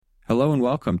Hello and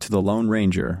welcome to The Lone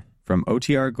Ranger from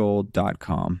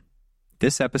OTRGold.com.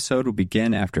 This episode will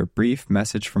begin after a brief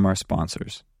message from our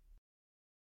sponsors.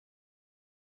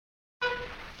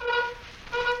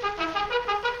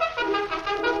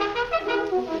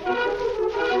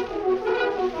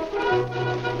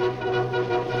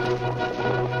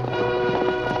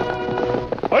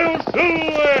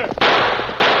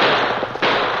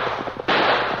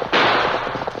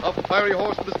 A fiery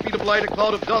horse with the speed of light, a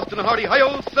cloud of dust, and a hearty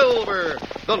hi-yo silver,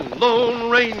 the Lone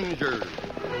Ranger.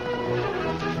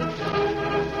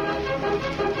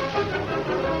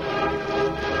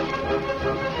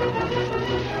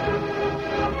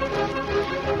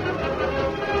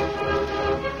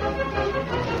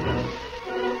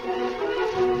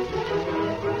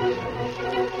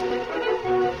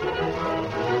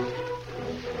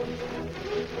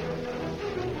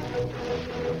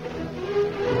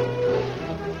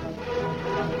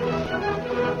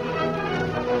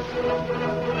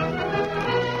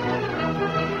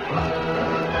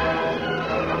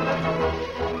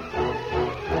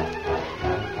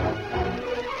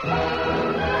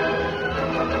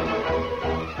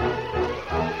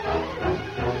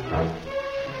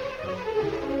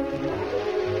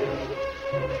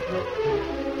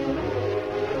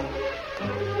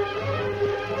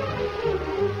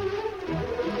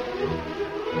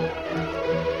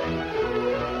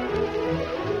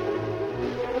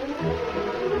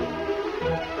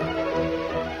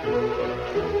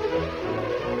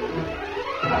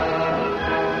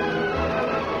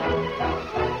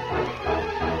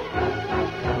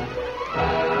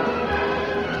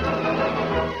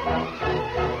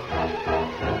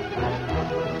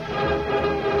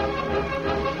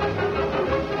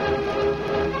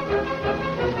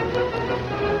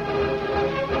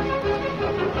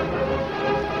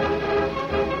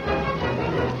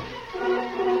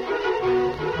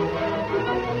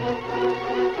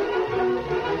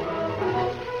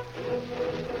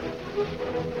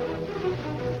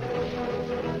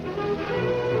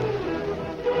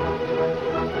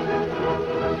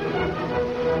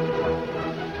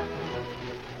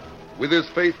 With his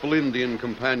faithful Indian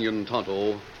companion,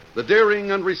 Tonto, the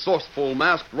daring and resourceful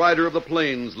masked rider of the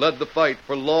plains led the fight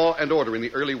for law and order in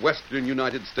the early western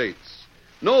United States.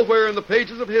 Nowhere in the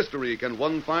pages of history can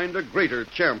one find a greater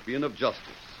champion of justice.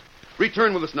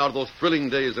 Return with us now to those thrilling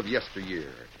days of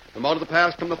yesteryear. From out of the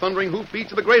past come the thundering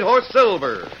hoofbeats of the great horse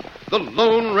Silver. The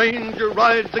Lone Ranger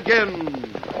rides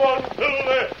again. Come on,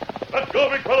 Silver! Let's go,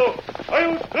 big fellow!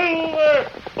 I'm Silver!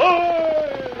 Boy!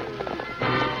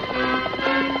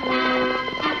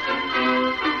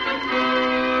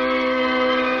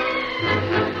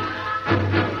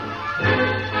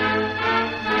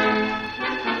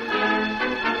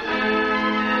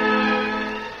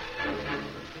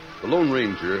 The Lone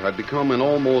Ranger had become an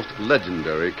almost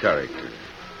legendary character.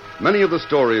 Many of the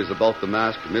stories about the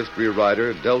masked mystery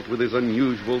rider dealt with his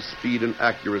unusual speed and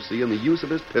accuracy and the use of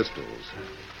his pistols.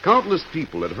 Countless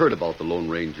people had heard about the Lone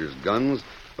Ranger's guns,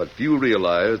 but few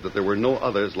realized that there were no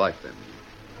others like them.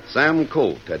 Sam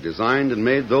Colt had designed and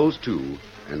made those two,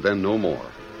 and then no more.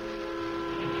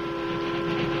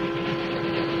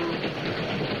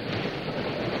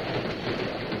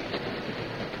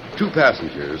 Two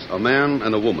passengers, a man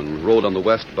and a woman, rode on the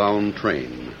westbound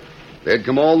train. They had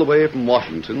come all the way from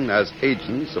Washington as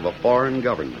agents of a foreign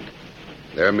government.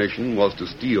 Their mission was to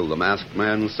steal the masked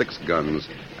man's 6 guns,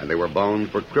 and they were bound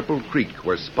for Cripple Creek,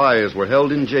 where spies were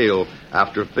held in jail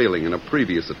after failing in a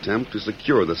previous attempt to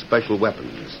secure the special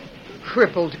weapons.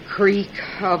 Crippled Creek,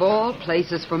 of all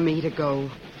places for me to go.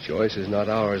 Choice is not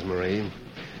ours, Marie.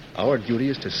 Our duty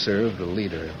is to serve the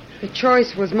leader. The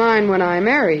choice was mine when I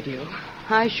married you.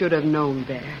 I should have known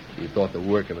better. You thought the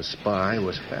work of a spy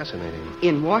was fascinating.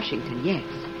 In Washington, yes.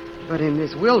 But in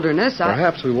this wilderness,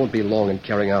 Perhaps we won't be long in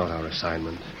carrying out our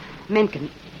assignment.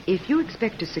 Mencken, if you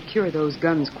expect to secure those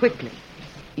guns quickly,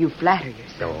 you flatter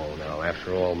yourself. Oh, now,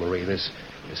 after all, Marie, this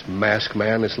masked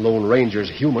man, this Lone Ranger's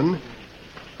human.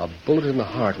 A bullet in the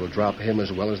heart will drop him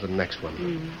as well as the next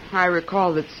one. I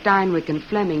recall that Steinwick and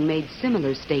Fleming made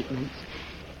similar statements,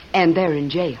 and they're in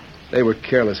jail. They were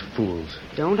careless fools.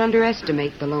 Don't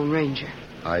underestimate the Lone Ranger.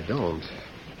 I don't.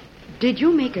 Did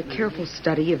you make a careful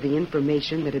study of the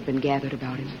information that had been gathered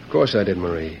about him? Of course I did,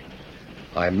 Marie.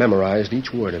 I memorized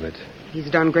each word of it. He's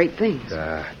done great things.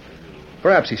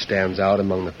 Perhaps he stands out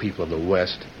among the people of the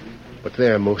West, but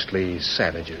they're mostly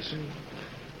savages.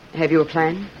 Have you a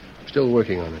plan? Still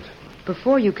working on it.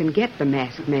 Before you can get the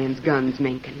masked man's guns,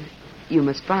 Mencken, you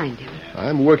must find him.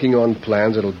 I'm working on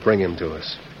plans that'll bring him to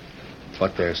us.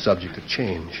 But they're subject to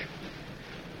change.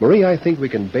 Marie, I think we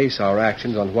can base our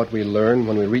actions on what we learn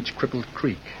when we reach Crippled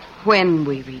Creek. When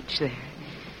we reach there.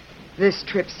 This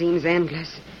trip seems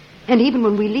endless. And even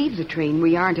when we leave the train,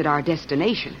 we aren't at our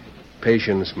destination.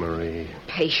 Patience, Marie.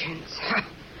 Patience.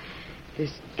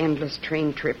 This endless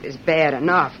train trip is bad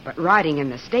enough, but riding in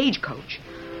the stagecoach,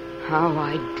 how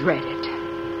I dread it.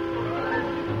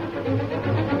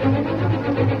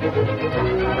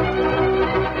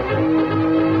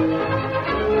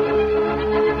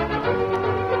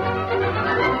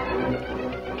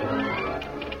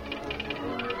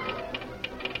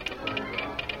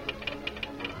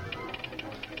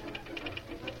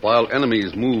 While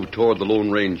enemies moved toward the Lone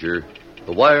Ranger,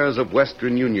 the wires of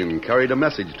Western Union carried a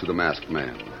message to the masked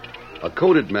man. A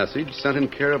coded message sent in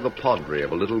care of the padre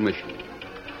of a little mission.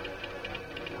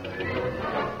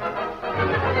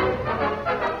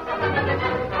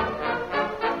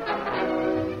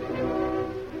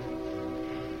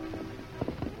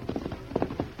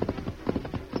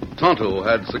 Tonto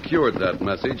had secured that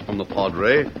message from the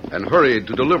padre and hurried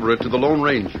to deliver it to the Lone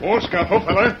Ranger. Oh, Scott, oh,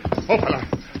 fella. Oh, fella.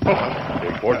 Oh, fella.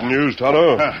 Important news,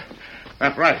 Tonto.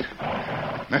 That's right.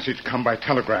 Message come by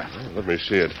telegraph. Let me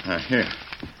see it. Here.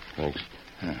 Thanks.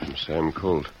 I'm Sam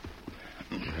Colt.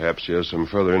 Perhaps he has some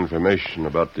further information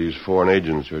about these foreign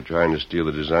agents who are trying to steal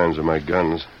the designs of my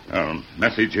guns.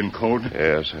 Message in code?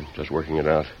 Yes, I'm just working it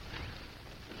out.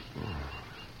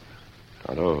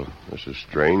 Tonto, this is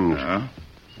strange.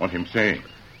 What him say?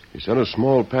 He sent a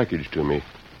small package to me.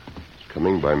 It's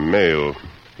coming by mail.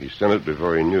 He sent it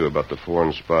before he knew about the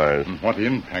foreign spies. What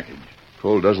in package?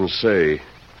 Cole doesn't say,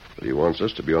 but he wants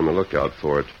us to be on the lookout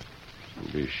for it.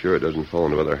 And be sure it doesn't fall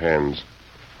into other hands.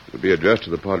 It'll be addressed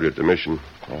to the padre at the mission.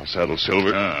 I'll saddle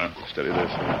Silver. Steady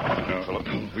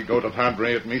this. We go to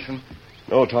Padre at mission?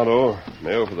 No, Tonto.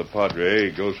 Mail for the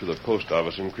padre goes to the post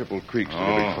office in Cripple Creek.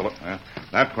 Big fellow.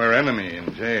 That's where enemy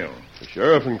in jail. The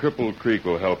sheriff in Cripple Creek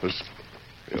will help us.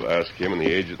 We'll ask him and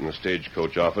the agent in the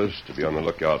stagecoach office to be on the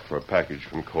lookout for a package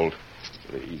from Colt.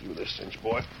 Steady easy with this cinch,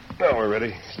 boy. Now we're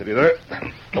ready. Steady there.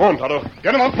 Come on, Tonto.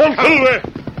 Get him up front, Silver!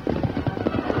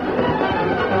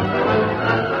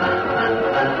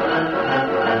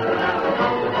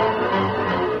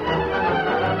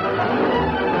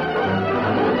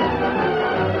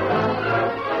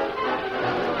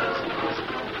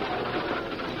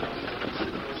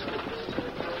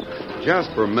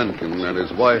 Jasper Mencken and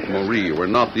his wife Marie were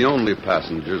not the only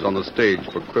passengers on the stage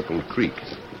for Cripple Creek.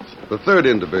 The third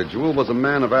individual was a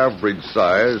man of average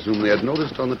size whom they had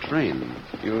noticed on the train.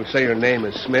 You say your name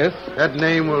is Smith? That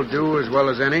name will do as well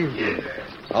as any.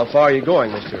 How far are you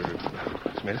going, Mr.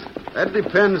 Smith? That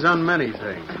depends on many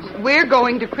things. We're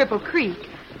going to Cripple Creek.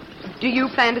 Do you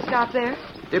plan to stop there?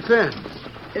 Depends.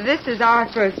 This is our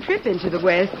first trip into the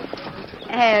West.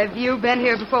 Have you been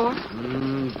here before?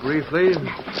 Briefly.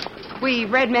 We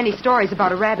read many stories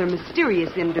about a rather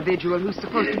mysterious individual who's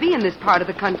supposed to be in this part of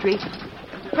the country.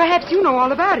 Perhaps you know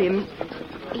all about him.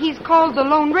 He's called the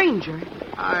Lone Ranger.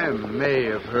 I may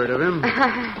have heard of him.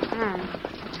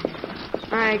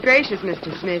 My gracious,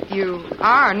 Mr. Smith, you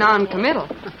are non-committal.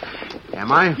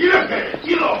 Am I? Get up there!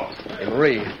 Get off! Hey,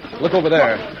 Marie, look over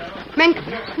there. Mencken,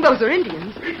 those are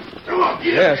Indians. Come on,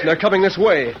 get Yes, and they're coming this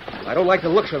way. I don't like the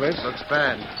looks of this. Looks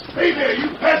bad. Hey there, you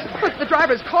peasant! But the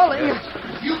driver's calling.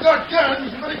 If you got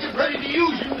guns, you better get ready to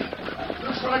use them.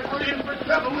 Looks like we're in for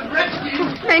trouble with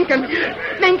redskins.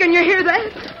 Mencken, you hear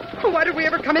that? Why did we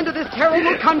ever come into this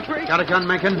terrible country? Got a gun,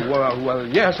 Mencken? Well,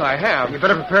 yes, I have. You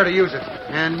better prepare to use it.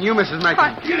 And you, Mrs.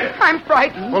 Mencken. I'm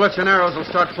frightened. Bullets and arrows will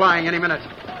start flying any minute.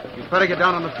 You'd better get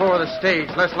down on the floor of the stage,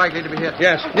 less likely to be hit.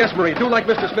 Yes, Marie, do like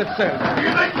Mr. Smith said.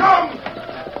 Here they come!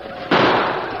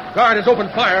 Guard has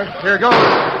opened fire. Here goes.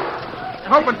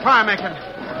 Open fire, Mencken.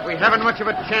 We haven't much of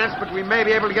a chance, but we may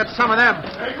be able to get some of them.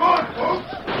 Hang on,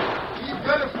 folks. You've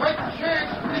got a fighting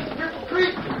chance to reach Cripple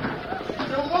Creek.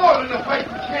 No more than a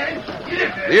fighting chance. Get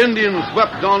it there. The Indians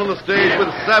swept on the stage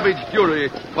with savage fury,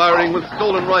 firing with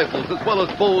stolen rifles as well as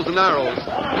bows and arrows.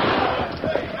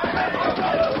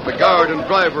 The guard and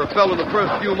driver fell in the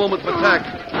first few moments of attack.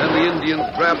 Then the Indians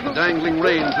grabbed the dangling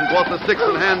reins and brought the six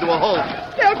in hand to a halt.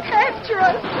 They'll capture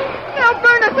us. They'll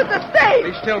burn us at the stake.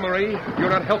 Be still, Marie.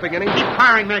 You're not helping any. Keep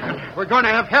firing, Mencken. We're going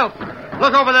to have help.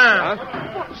 Look over there.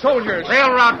 Huh? Soldiers.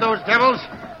 They'll rout those devils.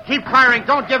 Keep firing.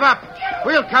 Don't give up.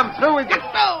 We'll come through. We've got...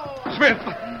 Smith!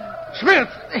 Smith!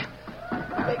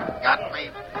 They got me.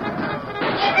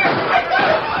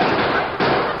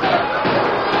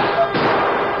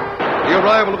 The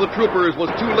arrival of the troopers was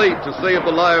too late to save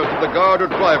the lives of the guard or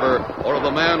driver or of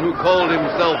the man who called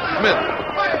himself Smith.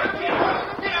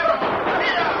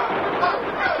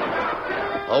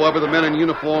 However, the men in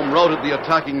uniform routed the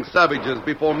attacking savages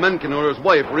before Mencken or his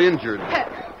wife were injured.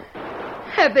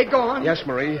 Have they gone? Yes,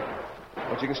 Marie.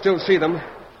 But you can still see them.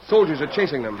 soldiers are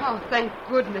chasing them. Oh, thank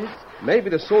goodness. Maybe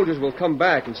the soldiers will come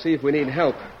back and see if we need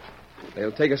help.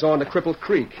 They'll take us on to Crippled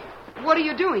Creek. What are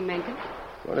you doing, Mencken?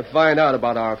 Going to find out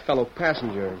about our fellow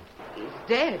passenger. He's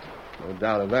dead. No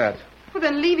doubt of that. Well,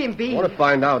 then leave him be. I want to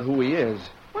find out who he is.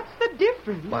 What's the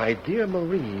difference? My dear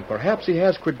Marie, perhaps he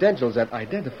has credentials that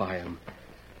identify him.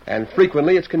 And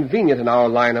frequently it's convenient in our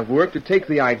line of work to take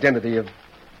the identity of...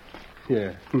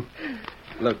 Yeah.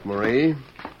 Look, Marie.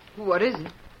 What is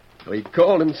it? He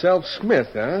called himself Smith,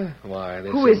 huh? Why,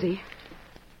 this Who is he?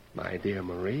 My dear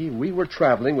Marie, we were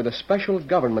traveling with a special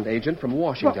government agent from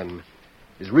Washington. What?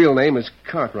 His real name is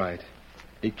Cartwright.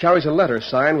 He carries a letter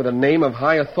signed with a name of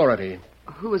high authority.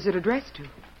 Who is it addressed to?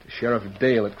 To Sheriff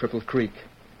Dale at Crippled Creek.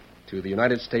 To the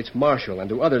United States Marshal and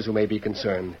to others who may be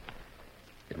concerned.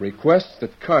 It requests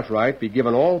that Cartwright be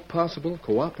given all possible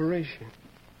cooperation.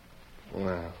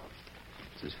 Well,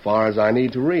 it's as far as I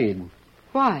need to read.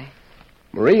 Why?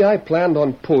 Marie, I planned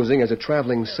on posing as a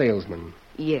traveling salesman.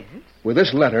 Yes? With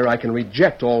this letter, I can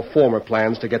reject all former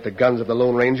plans to get the guns of the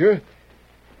Lone Ranger.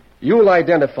 You'll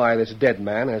identify this dead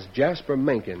man as Jasper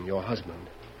Mencken, your husband.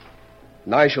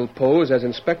 And I shall pose as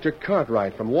Inspector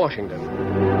Cartwright from Washington.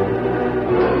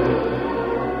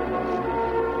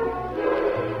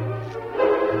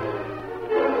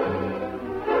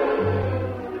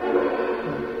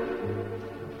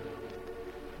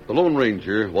 The Lone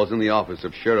Ranger was in the office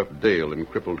of Sheriff Dale in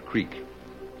Crippled Creek.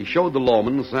 He showed the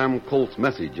lawman Sam Colt's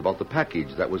message about the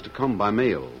package that was to come by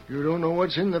mail. You don't know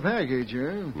what's in the package,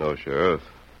 eh? No, Sheriff.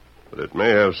 But it may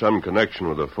have some connection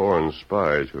with the foreign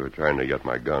spies who are trying to get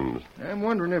my guns. I'm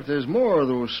wondering if there's more of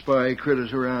those spy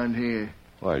critters around here.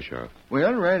 Why, Sheriff?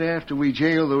 Well, right after we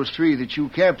jailed those 3 that you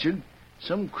captured,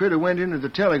 some critter went into the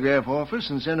telegraph office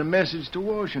and sent a message to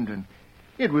Washington.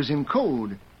 It was in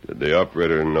code. Did the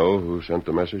operator know who sent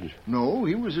the message? No,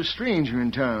 he was a stranger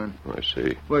in town. I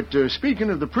see. But speaking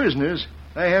of the prisoners,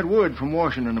 I had word from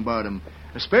Washington about him.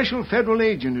 A special federal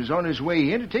agent is on his way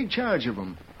here to take charge of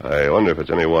him. I wonder if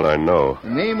it's anyone I know. The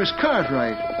name is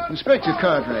Cartwright, Inspector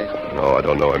Cartwright. No, I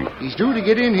don't know him. He's due to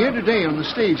get in here today on the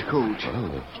stagecoach. Well,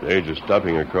 the stage is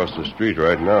stopping across the street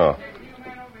right now.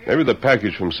 Maybe the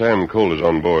package from Sam Colt is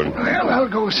on board. Well, I'll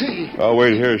go see. I'll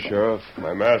wait here, Sheriff.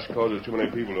 My mask causes too many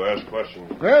people to ask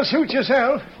questions. Well, suit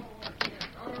yourself.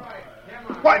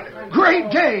 What?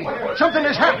 Great day! Something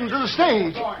has happened to the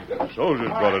stage. The soldiers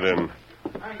brought it in.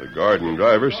 The guard and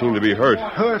driver seem to be hurt.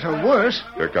 Hurt or worse?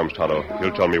 Here comes Tonto.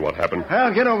 He'll tell me what happened.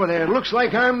 I'll get over there. It looks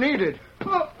like I'm needed.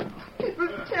 Oh, it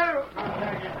was terrible.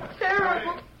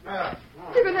 Terrible.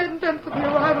 If it hadn't been for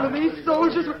the arrival of these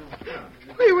soldiers,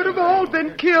 we would have all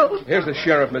been killed. Here's the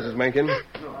sheriff, Mrs. Mencken.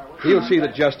 He'll see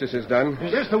that justice is done.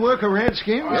 Is this the work of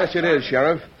Redskins? Yes, it is,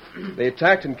 Sheriff. They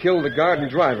attacked and killed the guard and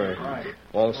driver.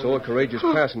 Also a courageous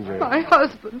passenger. My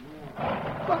husband.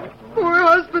 My poor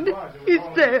husband. He's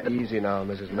dead. Easy now,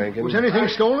 Mrs. Mencken. Was anything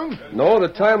stolen? No, the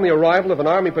timely arrival of an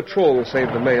army patrol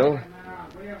saved the mail.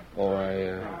 Oh,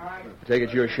 I take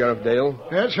it you're Sheriff Dale?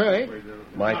 That's right.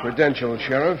 My credentials,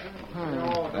 Sheriff.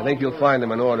 I think you'll find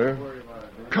them in order.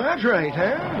 Cartwright,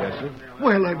 huh? Yes, sir.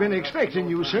 Well, I've been expecting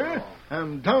you, sir.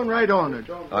 I'm downright honored.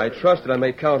 I trust that I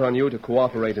may count on you to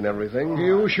cooperate in everything.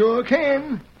 You sure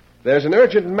can. There's an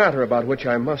urgent matter about which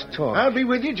I must talk. I'll be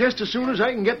with you just as soon as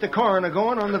I can get the coroner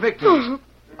going on the victims.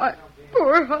 My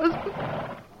poor husband.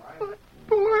 My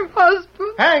poor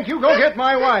husband. Hank, you go get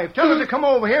my wife. Tell her to come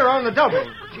over here on the double.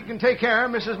 She can take care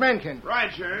of Mrs. Mencken.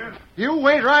 Right, Sheriff. You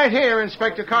wait right here,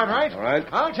 Inspector Cartwright. All right.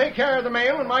 I'll take care of the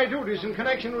mail and my duties in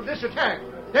connection with this attack.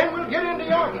 Then we'll get into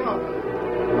your club.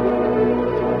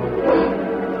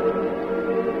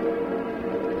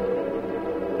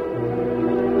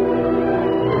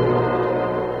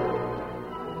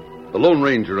 The Lone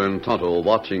Ranger and Tonto,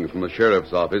 watching from the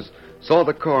sheriff's office, saw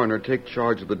the coroner take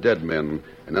charge of the dead men,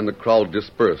 and then the crowd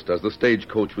dispersed as the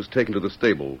stagecoach was taken to the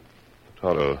stable.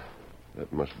 Tonto,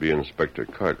 that must be Inspector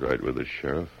Cartwright with the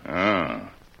sheriff.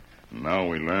 Ah. Now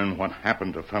we learn what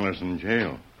happened to fellas in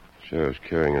jail. Sheriff's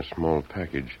carrying a small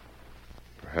package.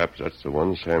 Perhaps that's the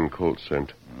one Sam Colt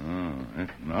sent. Oh,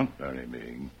 it's not very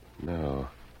big. No.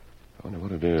 I wonder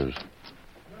what it is.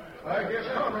 I guess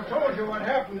Connor told you what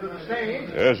happened to the stage.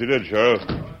 Yes, he did, Sheriff.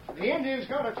 The Indians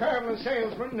got a traveling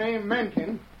salesman named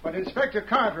Mencken, but Inspector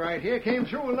Cartwright here came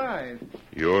through alive.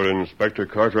 You're Inspector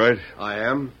Cartwright? I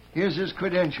am. Here's his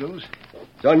credentials.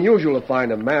 It's unusual to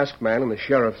find a masked man in the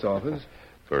sheriff's office.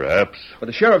 Perhaps. But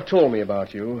the sheriff told me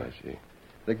about you. I see.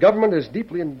 The government is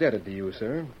deeply indebted to you,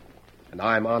 sir. And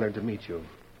I'm honored to meet you.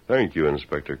 Thank you,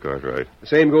 Inspector Cartwright. The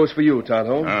same goes for you,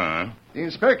 Tonto. The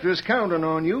inspector's counting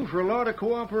on you for a lot of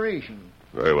cooperation.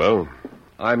 Very well.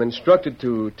 I'm instructed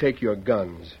to take your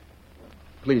guns.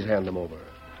 Please hand them over.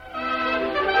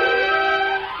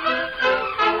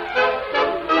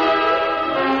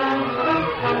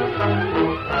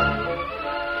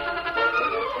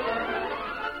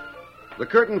 the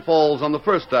curtain falls on the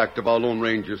first act of our Lone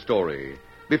Ranger story.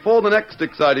 Before the next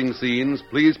exciting scenes,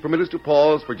 please permit us to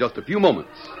pause for just a few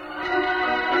moments.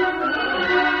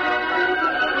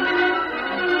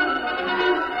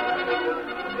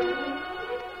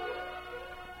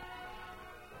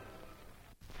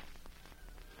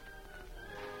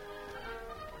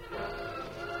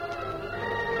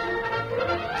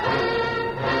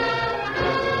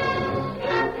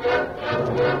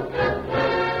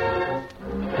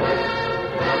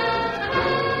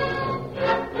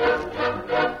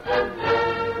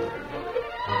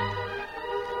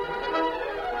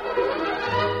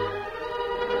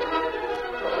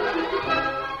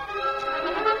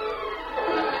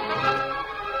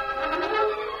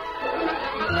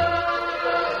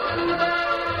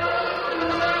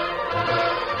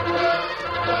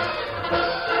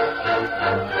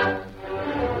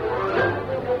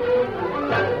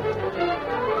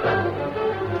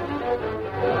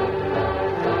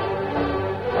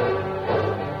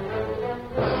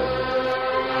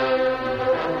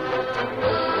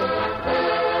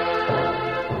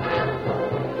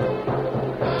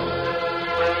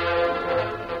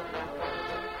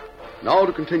 Now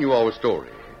to continue our story.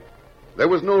 There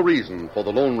was no reason for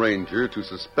the Lone Ranger to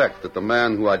suspect that the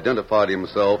man who identified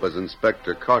himself as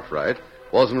Inspector Cartwright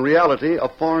was in reality a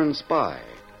foreign spy.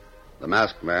 The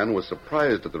masked man was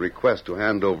surprised at the request to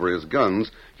hand over his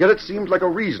guns, yet it seemed like a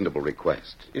reasonable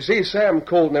request. You see, Sam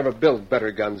Colt never built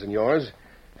better guns than yours,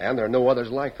 and there are no others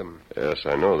like them. Yes,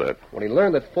 I know that. When he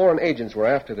learned that foreign agents were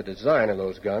after the design of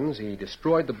those guns, he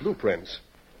destroyed the blueprints.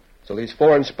 So these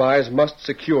foreign spies must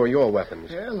secure your weapons.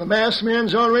 Well, the masked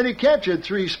man's already captured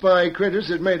 3 spy critters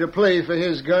that made a play for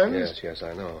his guns. Yes,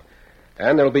 I know.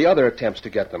 And there'll be other attempts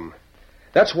to get them.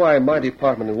 That's why my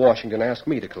department in Washington asked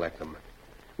me to collect them.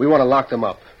 We want to lock them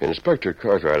up. Inspector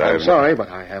Cartwright, I'm sorry, but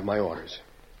I have my orders.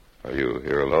 Are you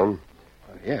here alone?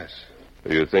 Yes.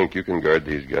 Do you think you can guard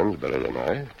these guns better than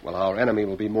I? Well, our enemy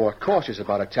will be more cautious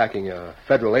about attacking a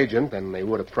federal agent than they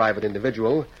would a private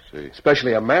individual. See.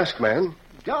 Especially a masked man.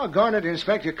 Doggone it,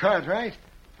 Inspector Cartwright.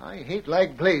 I hate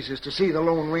like blazes to see the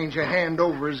Lone Ranger hand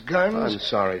over his guns. I'm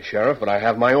sorry, Sheriff, but I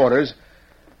have my orders.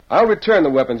 I'll return the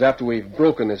weapons after we've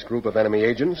broken this group of enemy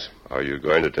agents. Are you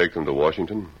going to take them to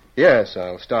Washington? Yes,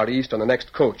 I'll start east on the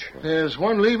next coach. There's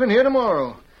one leaving here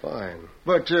tomorrow. Fine.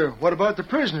 But what about the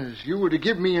prisoners? You were to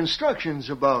give me instructions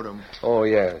about them. Oh,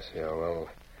 yes. Yeah, well,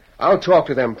 I'll talk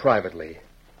to them privately.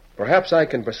 Perhaps I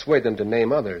can persuade them to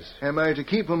name others. Am I to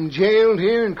keep them jailed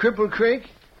here in Cripple Creek?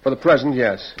 For the present,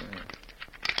 yes.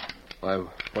 Why,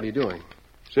 what are you doing?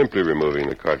 Simply removing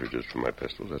the cartridges from my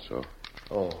pistols, that's all.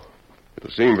 Oh. It'll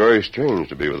seem very strange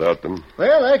to be without them.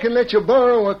 Well, I can let you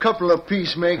borrow a couple of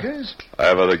peacemakers. I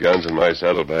have other guns in my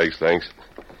saddlebags, thanks.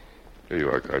 Here you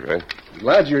are, Cartwright.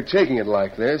 Glad you're taking it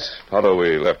like this. Although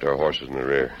we left our horses in the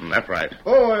rear. That's right.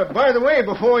 Oh, by the way,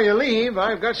 before you leave,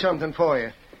 I've got something for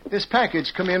you. This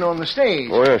package come in on the stage.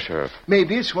 Oh, yes, Sheriff.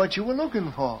 Maybe it's what you were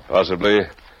looking for. Possibly.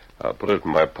 I'll put it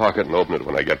in my pocket and open it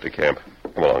when I get to camp.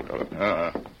 Come along,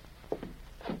 fella.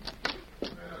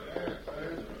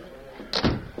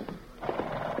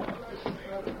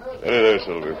 There,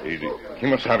 Silver. Easy.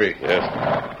 Kimasabi.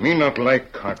 Yes? Me not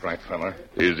like Cartwright, fella.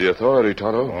 He's the authority,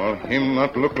 Tonto. Oh, him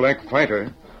not look like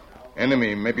fighter.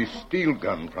 Enemy maybe steal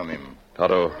gun from him.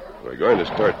 Tonto, we're going to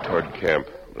start toward camp,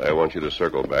 but I want you to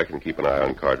circle back and keep an eye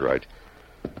on Cartwright.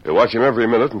 You'll watch him every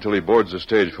minute until he boards the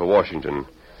stage for Washington,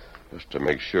 just to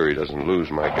make sure he doesn't lose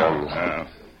my guns.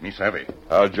 Me savvy.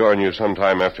 I'll join you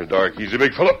sometime after dark. He's a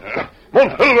big fellow.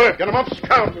 Come on, Silver. Get him up,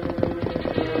 Scout.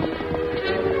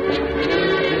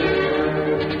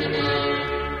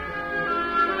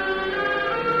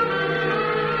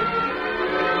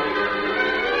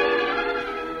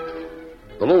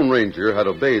 The Lone Ranger had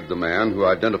obeyed the man who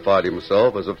identified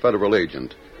himself as a federal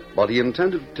agent, but he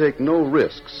intended to take no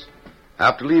risks.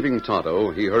 After leaving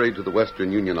Tonto, he hurried to the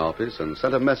Western Union office and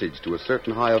sent a message to a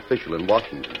certain high official in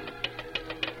Washington.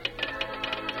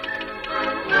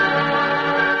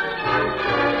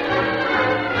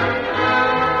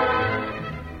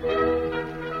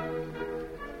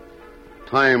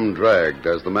 Time dragged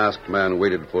as the masked man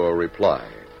waited for a reply.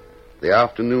 The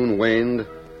afternoon waned.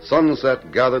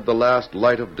 Sunset gathered the last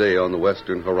light of day on the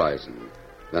western horizon.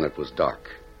 Then it was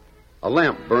dark. A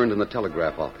lamp burned in the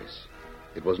telegraph office.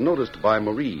 It was noticed by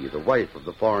Marie, the wife of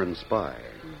the foreign spy.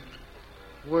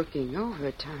 Working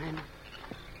overtime.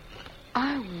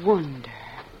 I wonder.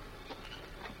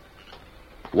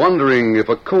 Wondering if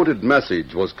a coded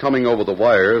message was coming over the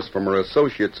wires from her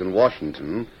associates in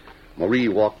Washington, Marie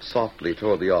walked softly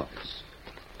toward the office.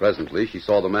 Presently, she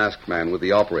saw the masked man with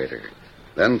the operator.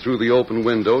 Then, through the open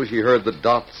window, she heard the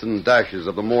dots and dashes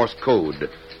of the Morse code.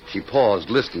 She paused,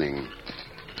 listening.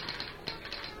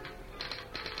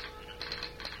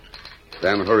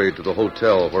 Then hurried to the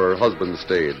hotel where her husband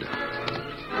stayed.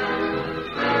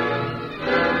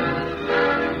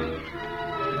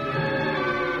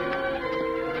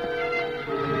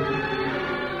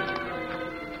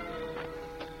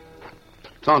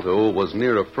 Tonto was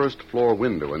near a first-floor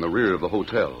window in the rear of the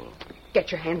hotel.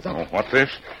 Get your hands up. Oh, what's this?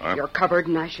 You're covered,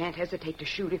 and I shan't hesitate to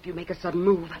shoot if you make a sudden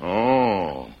move.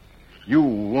 Oh, you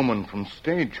woman from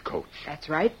Stagecoach. That's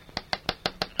right.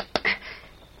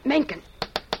 Mencken,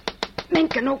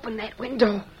 open that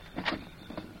window.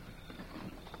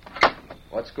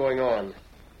 What's going on?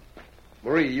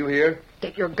 Marie, you here?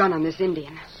 Get your gun on this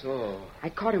Indian. So. I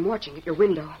caught him watching at your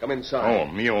window. Come inside.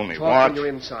 Oh, me only Talk watch. when you're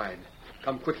inside.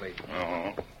 Come quickly.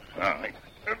 Oh,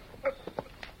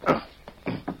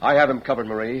 I have him covered,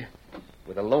 Marie,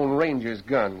 with the Lone Ranger's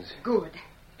guns. Good.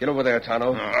 Get over there,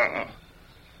 Tonto.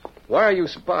 Why are you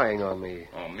spying on me?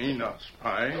 Oh, me not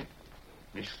spy.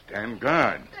 Me stand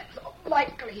guard. That's a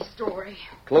likely story.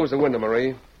 Close the window,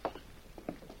 Marie.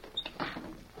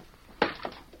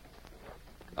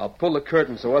 I'll pull the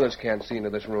curtain so others can't see into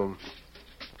this room.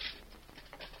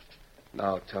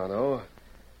 Now, Tonto,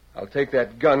 I'll take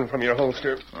that gun from your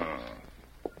holster.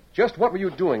 Just what were you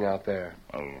doing out there?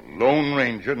 A Lone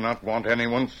Ranger not want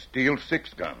anyone steal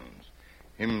 6 guns.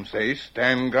 Him say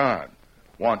stand guard.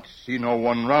 Want see no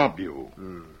one rob you.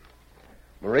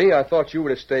 Marie, I thought you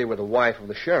were to stay with the wife of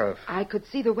the sheriff. I could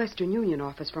see the Western Union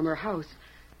office from her house.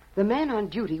 The man on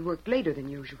duty worked later than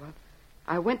usual.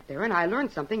 I went there, and I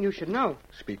learned something you should know.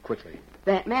 Speak quickly.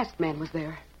 That masked man was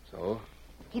there. So?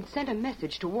 He'd sent a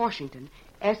message to Washington,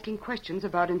 asking questions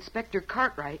about Inspector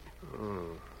Cartwright.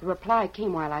 The reply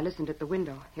came while I listened at the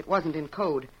window. It wasn't in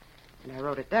code, and I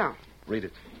wrote it down. Read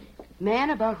it. Man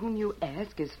about whom you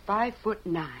ask is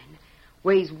 5'9",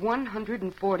 weighs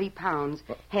 140 pounds,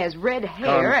 has red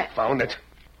hair. Confound it.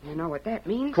 You know what that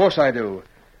means? Of course I do.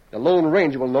 The Lone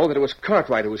Ranger will know that it was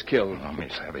Cartwright who was killed. Oh,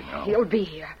 Miss Abby, now. He'll be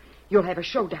here. You'll have a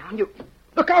showdown. You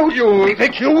look out! You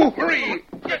think you? Hurry!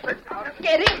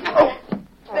 Get him! Oh,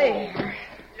 there.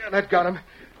 Yeah, that got him.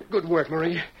 Good work,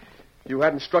 Marie. If you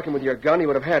hadn't struck him with your gun, he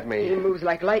would have had me. He moves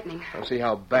like lightning. I'll see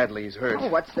how badly he's hurt. Oh,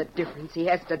 what's the difference? He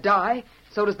has to die.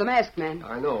 So does the masked man.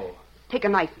 I know. Take a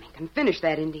knife, Mink, and finish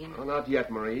that Indian. Well, not yet,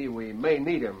 Marie. We may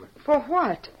need him. For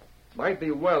what? Might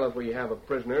be well if we have a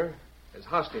prisoner as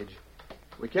hostage.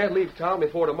 We can't leave town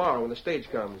before tomorrow when the stage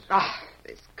comes. Ah,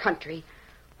 this country.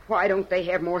 Why don't they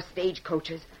have more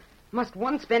stagecoaches? Must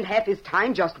one spend half his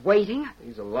time just waiting?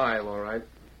 He's alive, all right.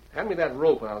 Hand me that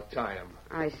rope and I'll tie him.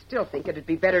 I still think it'd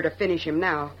be better to finish him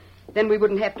now. Then we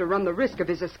wouldn't have to run the risk of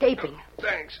his escaping.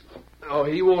 Thanks. Oh,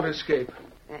 he won't escape.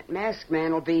 That masked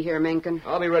man will be here, Mencken.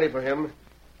 I'll be ready for him.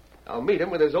 I'll meet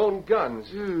him with his own guns.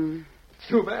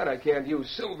 Too bad I can't use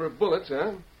silver bullets,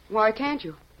 huh? Why can't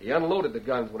you? He unloaded the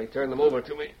guns when he turned them over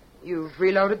to me. You've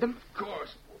reloaded them? Of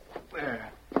course. There.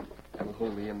 That'll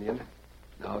hold the Indian.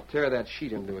 Now tear that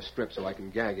sheet into a strip so I can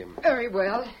gag him. Very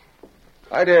well.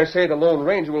 I dare say the Lone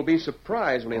Ranger will be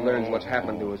surprised when he learns what's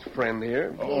happened to his friend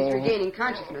here. He's regaining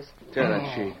consciousness. Tear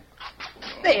that sheet.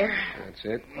 There. That's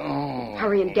it.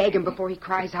 Hurry and gag him before he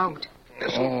cries out.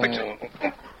 This'll fix it.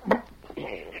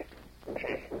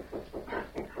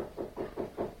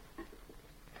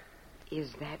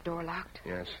 Is that door locked?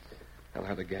 Yes. I'll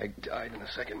have the gag tied in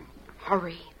a second.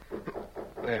 Hurry.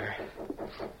 There.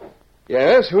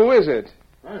 Yes, who is it?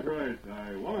 That's right.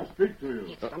 I want to speak to you.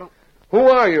 Yes, fellow. Who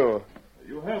are you?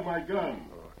 You have my gun.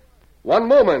 One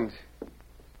moment.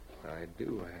 I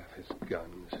do have his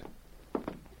guns.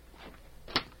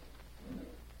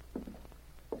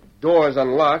 Door's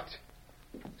unlocked.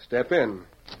 Step in.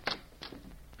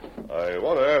 I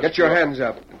want to ask... Get your hands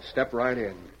up and step right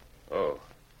in. Oh.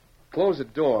 Close the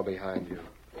door behind you.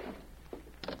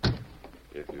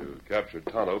 If you captured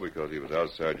Tonto because he was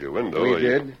outside your window... We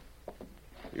did.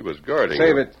 He was guarding...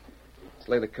 Save it. Let's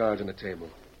lay the cards on the table.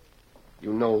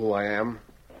 You know who I am?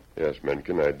 Yes,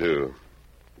 Mencken, I do.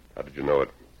 How did you know it?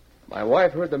 My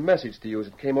wife heard the message to you as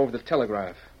it came over the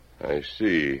telegraph. I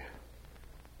see.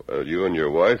 Well, you and your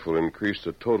wife will increase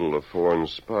the total of foreign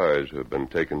spies who have been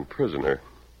taken prisoner.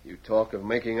 You talk of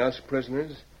making us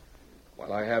prisoners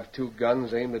while I have 2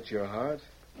 guns aimed at your heart?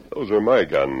 Those are my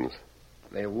guns.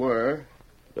 They were.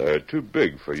 They're too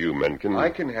big for you, Mencken. I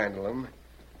can handle them.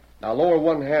 Now lower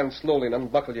one hand slowly and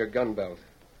unbuckle your gun belt.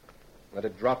 Let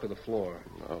it drop to the floor.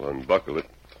 I'll unbuckle it.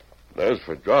 As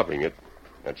for dropping it,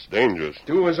 that's dangerous.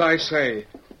 Do as I say.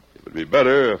 It would be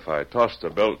better if I tossed the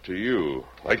belt to you.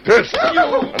 Like this.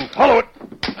 And follow it.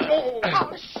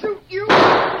 I'll shoot you.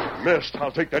 Missed.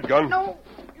 I'll take that gun. No.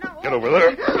 Get over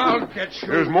there. I'll get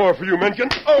you. Here's more for you, Mencken.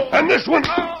 And this one.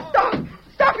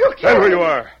 Stop, you Stand where you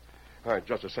are. All right,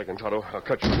 just a second, Tonto. I'll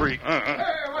cut you free. Hey,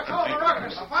 what's all the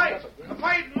ruckus? A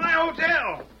fight in my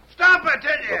hotel. Stop, I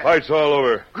tell you. The fight's all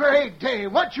over. Great day.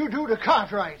 What you do to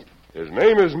Cartwright? His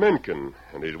name is Mencken,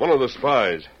 and he's one of the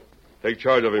spies. Take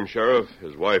charge of him, Sheriff.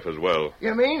 His wife as well.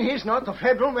 You mean he's not the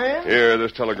federal man? Here,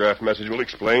 this telegraph message will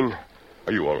explain.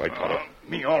 Are you all right, Tonto?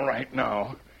 Me all right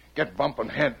now. Get bumping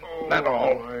head. That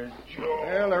all.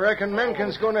 Well, I reckon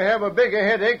Mencken's going to have a bigger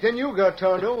headache than you got,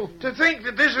 Tonto. To think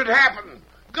that this would happen.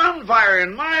 Gunfire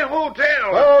in my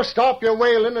hotel. Oh, stop your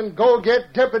wailing and go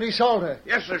get Deputy Salter.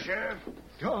 Yes, sir, Sheriff.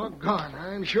 Doggone,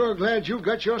 I'm sure glad you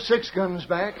got your 6 guns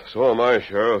back. So am I,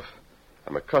 Sheriff.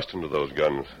 I'm accustomed to those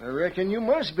guns. I reckon you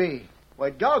must be.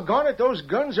 Why, doggone it, those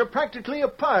guns are practically a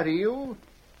part of you.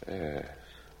 Yes.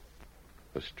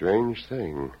 A strange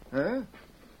thing. Huh?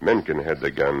 Mencken had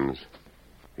the guns.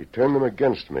 He turned them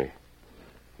against me.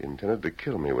 He intended to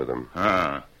kill me with them.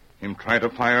 Him try to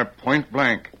fire point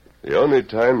blank. The only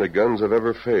time the guns have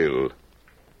ever failed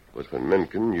was when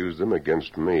Mencken used them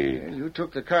against me. Yeah, you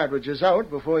took the cartridges out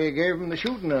before you gave him the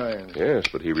shooting irons. Yes,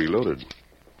 but he reloaded.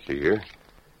 See here?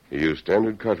 He used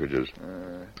standard cartridges.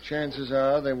 Chances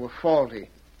are they were faulty.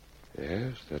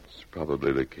 Yes, that's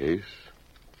probably the case.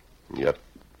 Yet,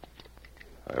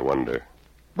 I wonder.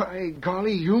 By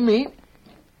golly, you mean?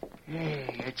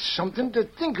 Hey, it's something to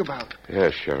think about.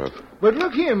 Yes, Sheriff. But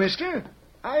look here, mister.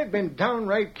 I've been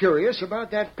downright curious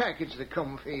about that package that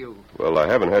come for you. Well, I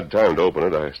haven't had time to open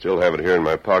it. I still have it here in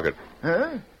my pocket.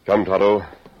 Huh? Come, Tonto.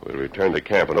 We'll return to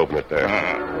camp and open it there.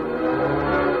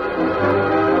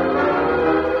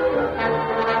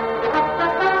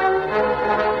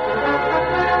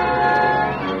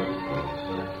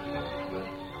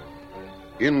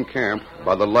 In camp,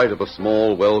 by the light of a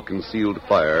small, well-concealed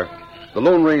fire, the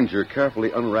Lone Ranger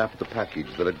carefully unwrapped the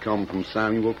package that had come from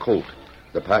Samuel Colt,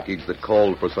 the package that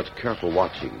called for such careful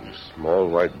watching. Small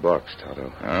white box,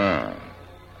 Tonto.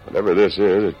 Whatever this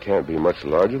is, it can't be much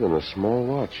larger than a small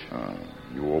watch.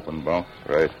 You open box?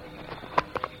 Right.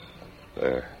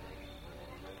 There.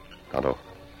 Tonto,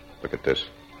 look at this.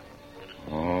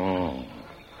 Oh.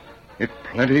 It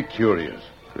plenty curious.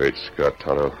 Great Scott,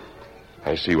 Tonto.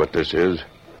 I see what this is.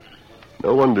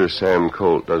 No wonder Sam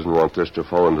Colt doesn't want this to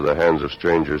fall into the hands of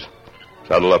strangers.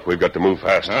 Saddle up. We've got to move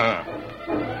fast.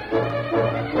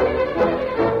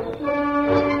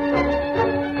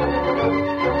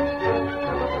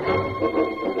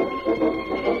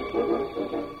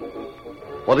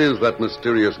 What is that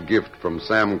mysterious gift from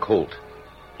Sam Colt?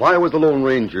 Why was the Lone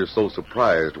Ranger so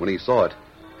surprised when he saw it?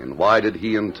 And why did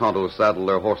he and Tonto saddle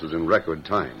their horses in record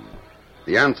time?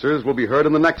 The answers will be heard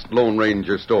in the next Lone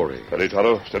Ranger story. Steady,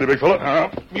 Tonto. Steady, big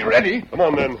fella. You ready? Come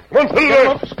on, then. Come on, Get him Silver.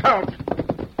 up, Scout.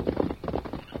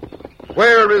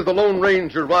 Where is the Lone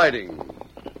Ranger riding?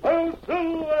 Oh,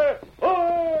 Silver!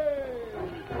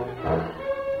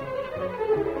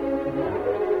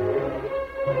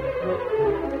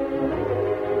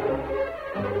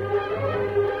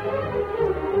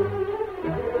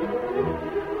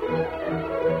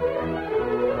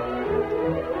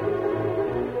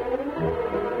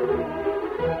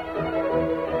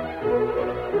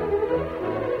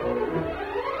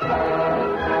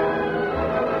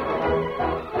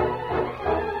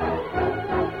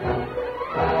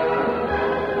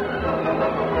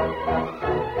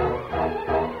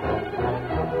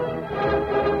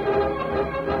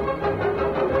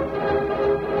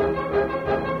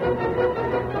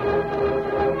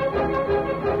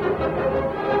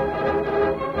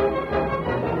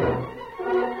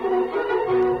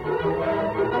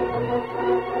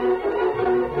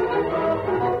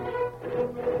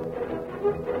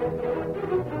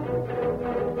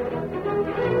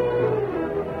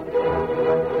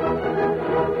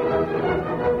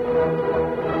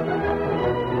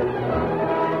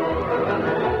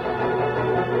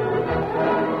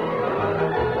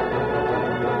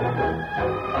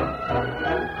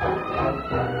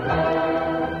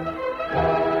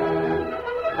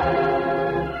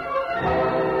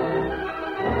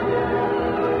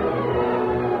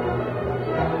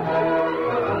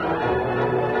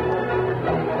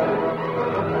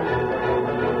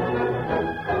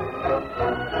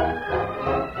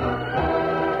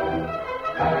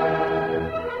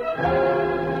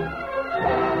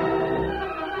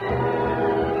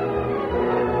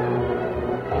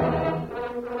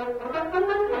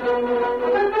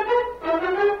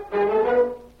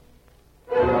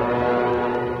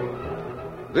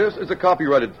 This is a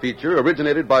copyrighted feature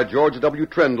originated by George W.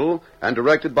 Trendle and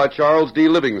directed by Charles D.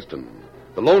 Livingston.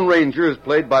 The Lone Ranger is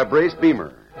played by Brace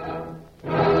Beamer.